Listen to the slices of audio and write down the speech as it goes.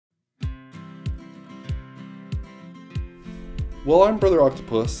Well, I'm Brother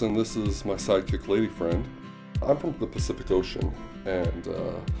Octopus, and this is my sidekick lady friend. I'm from the Pacific Ocean, and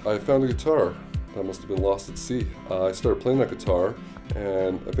I found a guitar that must have been lost at sea. I started playing that guitar,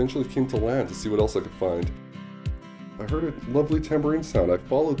 and eventually came to land to see what else I could find. I heard a lovely tambourine sound. I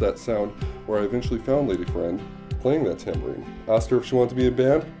followed that sound, where I eventually found lady friend playing that tambourine. Asked her if she wanted to be in a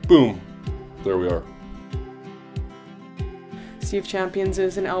band. Boom! There we are. Sea of Champions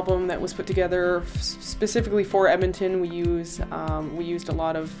is an album that was put together specifically for Edmonton. We used a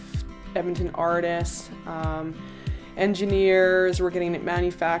lot of Edmonton artists, engineers. We're getting it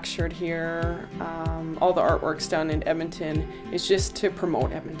manufactured here. All the artwork's done in Edmonton. It's just to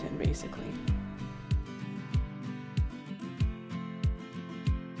promote Edmonton, basically.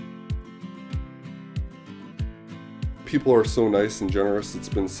 People are so nice and generous. It's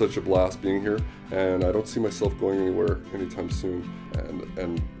been such a blast being here, and I don't see myself going anywhere anytime soon.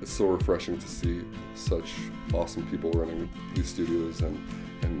 And it's so refreshing to see such awesome people running these studios and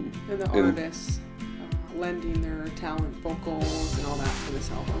the artists lending their talent, vocals, and all that for this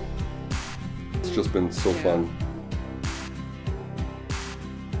album. It's just been so fun.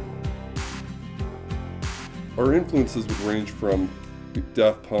 Our influences would range from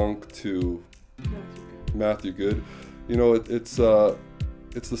Daft Punk to Matthew Good. You know, it's the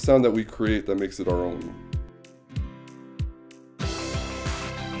sound that we create that makes it our own.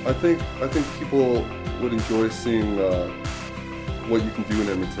 I think people would enjoy seeing what you can do in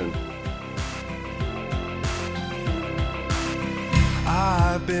Edmonton.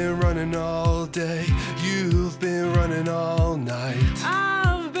 I've been running all day, you've been running all night.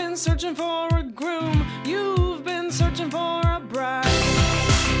 I've been searching for a groom, you've been searching for a bride.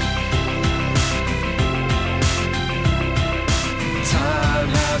 Time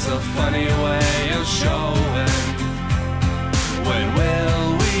has a funny way of showing. When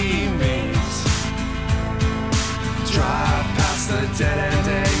will we meet? Drive past the dead end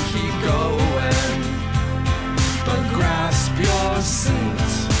and keep going, but grasp your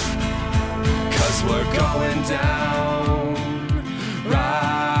seat, 'cause we're going down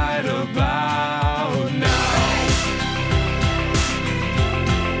right about now.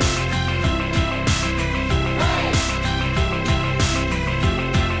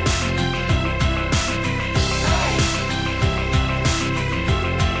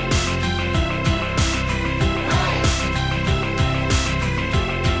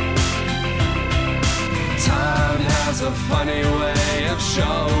 A funny way of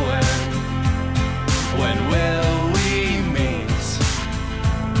showing. When will we meet?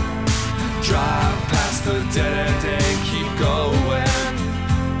 Drive past the dead end and keep going,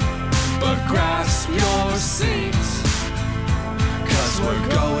 but grasp your seat, 'cause we're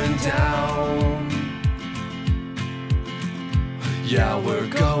going down. Yeah, we're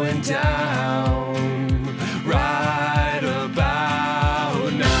going down.